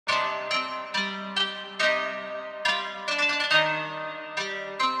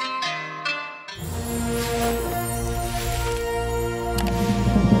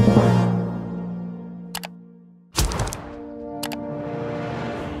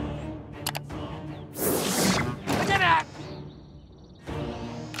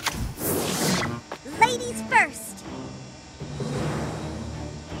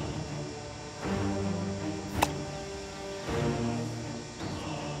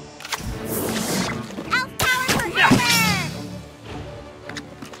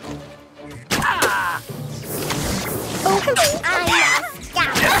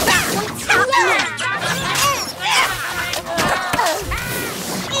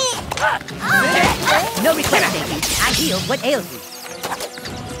No request, thank you. I heal what ails you.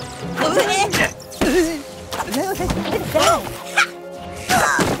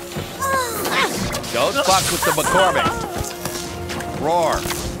 Don't fuck with the McCormick. Roar.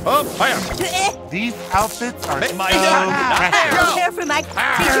 Oh, fire. These outfits are so My precious. Prepare for my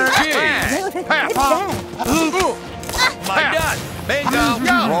My nut. Bingo.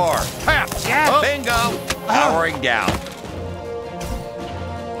 Roar. Yes. Bingo. Powering down.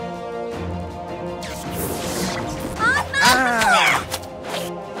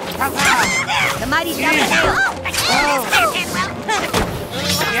 The mighty shout of hail.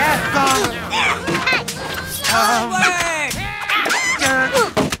 Yes,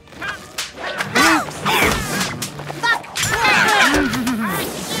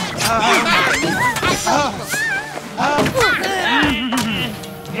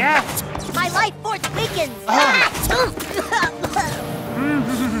 Yes. My life force weakens.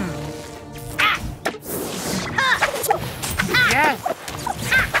 Yes.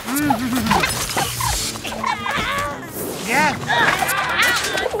 Yes.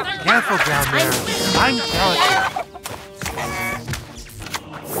 Careful down there. I'm delicate.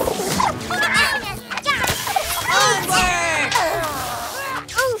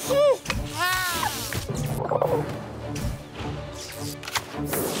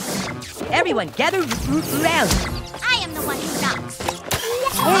 Everyone, gather around. I am the one who knocks. It's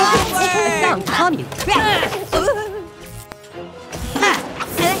the song to calm you.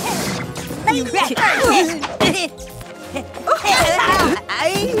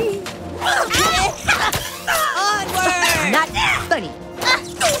 Not funny.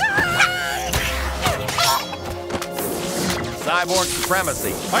 Cyborg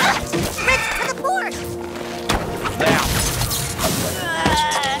supremacy. Rich to the force. Now.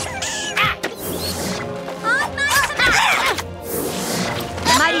 On my command.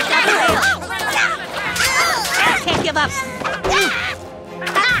 The mighty shout of hail. Can't give up.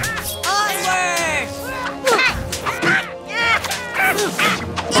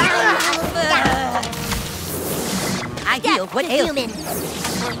 I heal what ails you.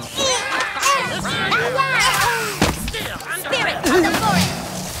 Spirit of the forest.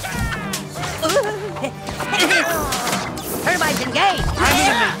 Termites engaged. I'm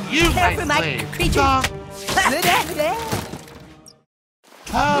gonna make you Prepare for my my slave. creature.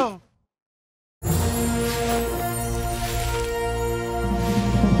 Oh.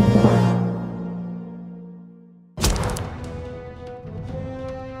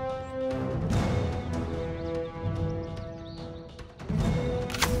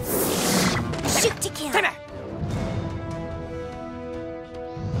 Shoot to kill.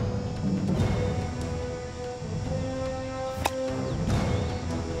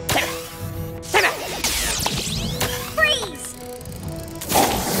 Freeze!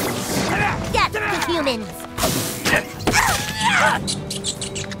 Death to humans.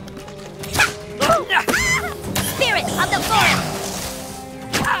 Spirit of the forest.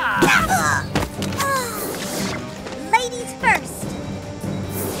 Ladies first.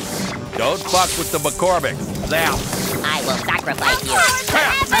 Don't fuck with the McCormick. Now. I will sacrifice you.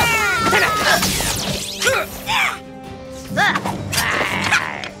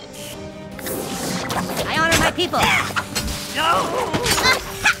 I honor my people.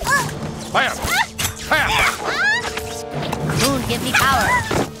 Fire. Moon give me power.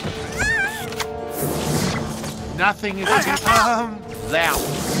 Nothing is Zap.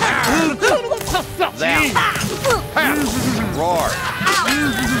 Zap. Roar.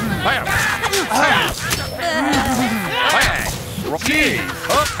 Fire. Fire.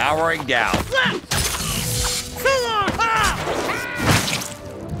 Powering down.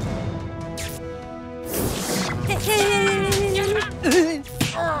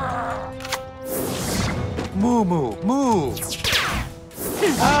 Moo moo moo.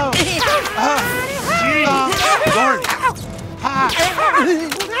 Lord.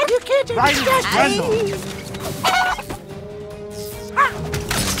 Right in the handle.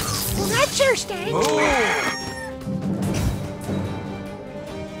 Well, that's your stage.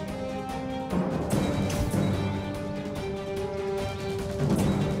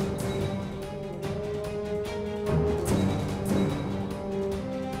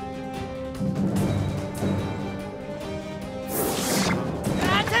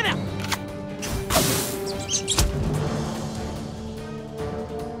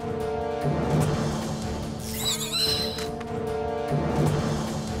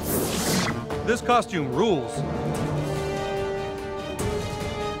 This costume rules.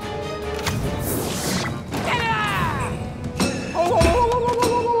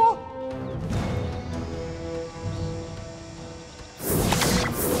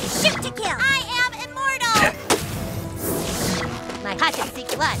 Shoot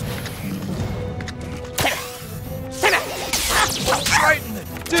seek blood. Frighten it.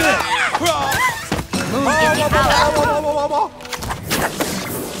 Did it. Moon, give me power.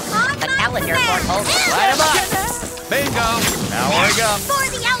 The calendar foreholds it. Light 'em up. Bingo. Now we go. For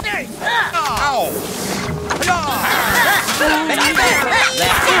the elders! Ow.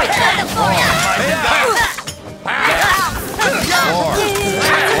 Roar.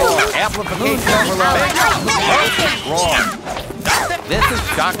 Amplification overload. Roar. This is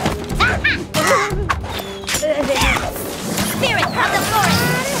shocking. Spirit of the forest!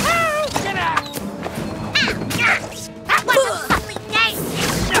 What a lovely day!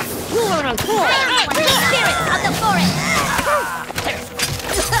 Spirit of the forest!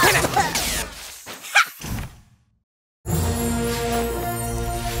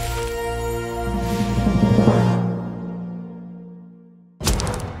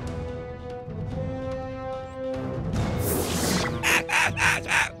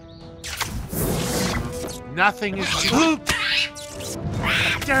 Nothing is too...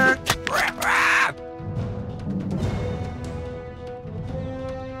 Dirt.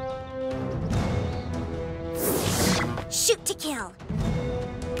 Shoot to kill!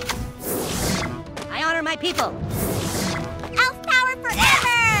 I honor my people. Elf power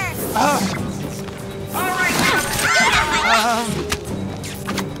forever!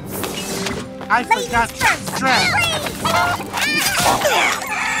 I forgot to stress.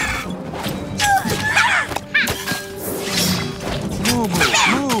 Move, move,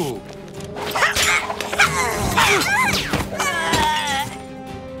 move.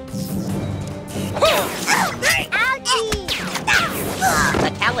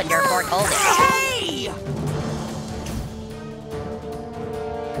 The calendar foreholds it.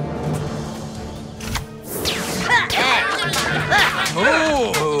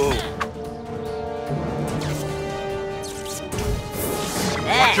 Ooh.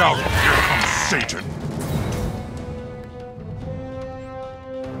 Watch out! Here comes Satan!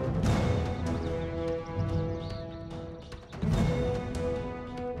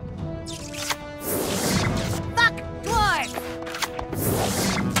 Fuck dwarf!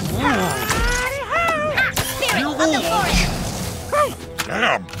 Spirit of the forest!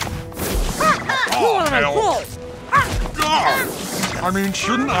 Damn! Oh, hell! God! I mean,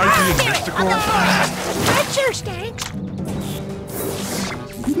 shouldn't I be a mystical? That sure stinks!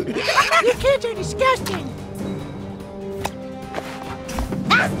 You kids are disgusting!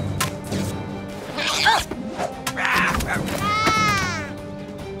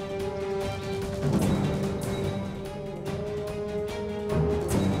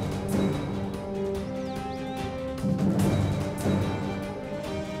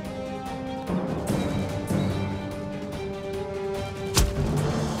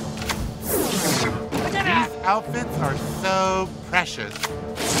 These outfits are so precious.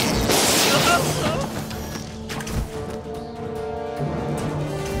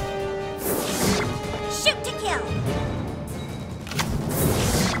 Shoot to kill!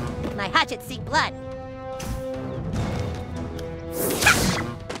 My hatchets seek blood.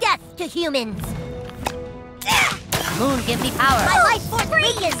 Death to humans! Moon, give me power. My life force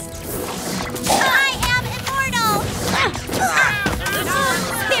weakens! I am immortal!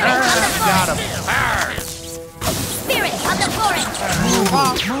 Spirit of the Got him. forest! Spirit of the forest! Move,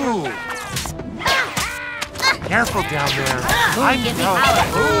 move. Careful down there. I'm give me going.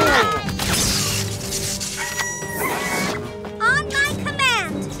 On my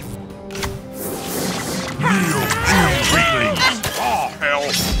command! Kneel, weaklings! Oh, hell!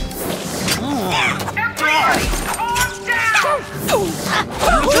 Oh,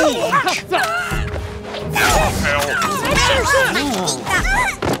 hell!